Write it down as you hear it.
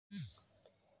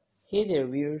Hey there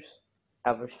viewers,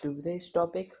 our today's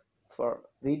topic for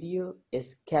video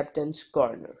is Captain's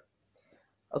Corner.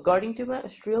 According to my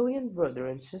Australian brother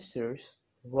and sisters,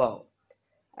 wow,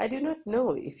 I do not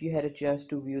know if you had a chance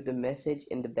to view the message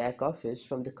in the back office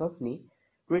from the company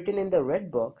written in the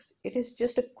red box. It is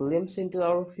just a glimpse into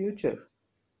our future,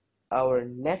 our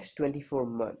next 24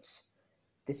 months.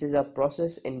 This is a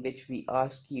process in which we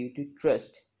ask you to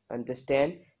trust,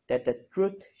 understand that the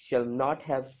truth shall not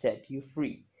have set you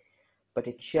free, but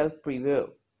it shall prevail.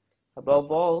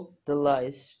 Above all the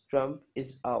lies, Trump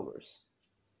is ours.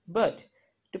 But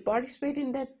to participate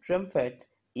in that triumphant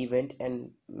event and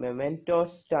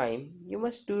momentous time, you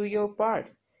must do your part.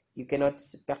 You cannot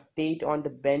spectate on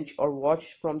the bench or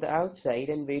watch from the outside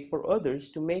and wait for others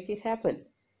to make it happen.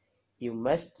 You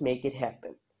must make it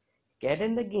happen. Get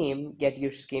in the game, get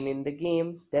your skin in the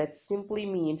game. That simply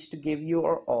means to give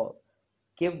your all.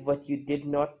 Give what you did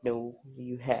not know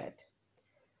you had.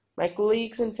 My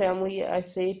colleagues and family, I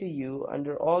say to you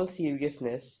under all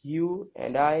seriousness, you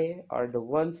and I are the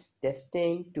ones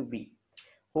destined to be.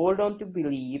 Hold on to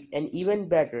believe, and even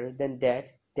better than that,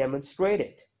 demonstrate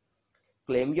it.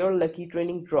 Claim your lucky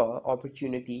training draw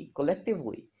opportunity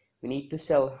collectively. We need to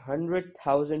sell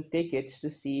 100,000 tickets to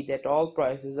see that all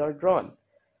prices are drawn.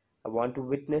 I want to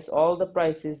witness all the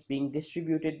prices being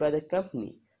distributed by the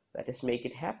company. Let us make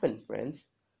it happen, friends.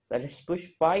 Let us push,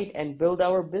 fight, and build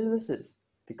our businesses.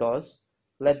 Because,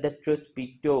 let the truth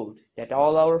be told, that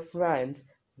all our friends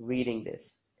reading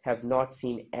this have not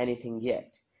seen anything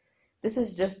yet. This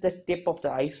is just the tip of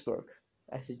the iceberg.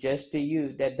 I suggest to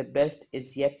you that the best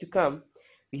is yet to come.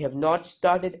 We have not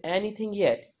started anything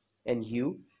yet, and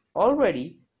you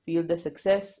already feel the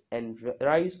success and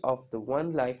rise of the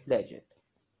One Life legend.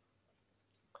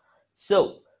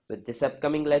 So, with this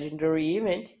upcoming legendary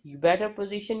event, you better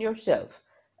position yourself.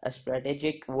 A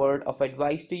strategic word of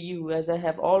advice to you, as I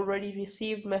have already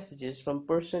received messages from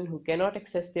person who cannot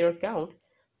access their account.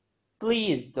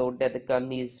 Please note that the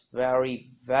company is very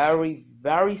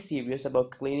serious about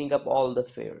cleaning up all the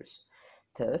fares.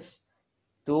 Thus,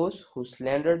 those who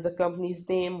slandered the company's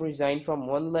name, resigned from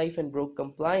One Life and broke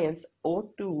compliance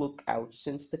ought to look out,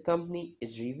 since the company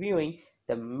is reviewing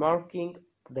the marking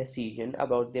decision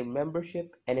about their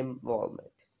membership and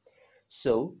involvement.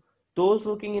 So, those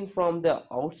looking in from the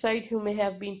outside who may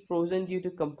have been frozen due to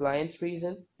compliance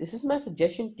reason, this is my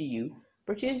suggestion to you: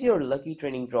 purchase your lucky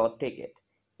training draw ticket.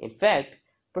 In fact,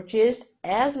 purchase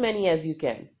as many as you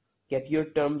can. Get your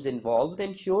terms involved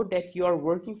and show that you are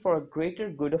working for a greater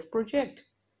good of project.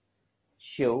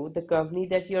 Show the company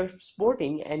that you are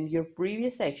supporting and your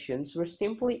previous actions were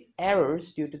simply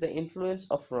errors due to the influence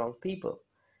of wrong people.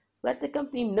 Let the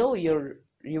company know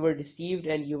you were deceived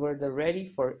and you were ready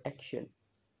for action.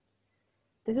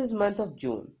 This is month of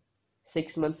June,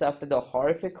 6 months after the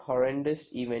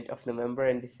horrendous event of November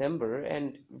and December,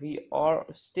 and we are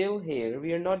still here.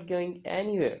 We are not going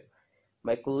anywhere.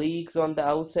 My colleagues on the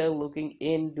outside looking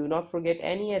in, do not forget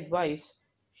any advice.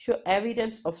 Show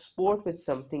evidence of sport with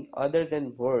something other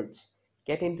than words.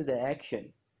 Get into the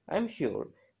action. I'm sure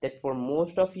that for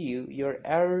most of you, your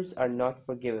errors are not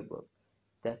forgivable.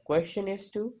 The question is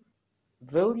to,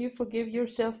 will you forgive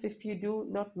yourself if you do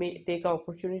not take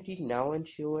opportunity now and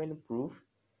show and improve?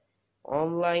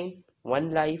 Online,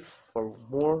 one life for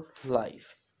more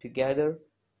life. Together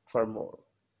for more.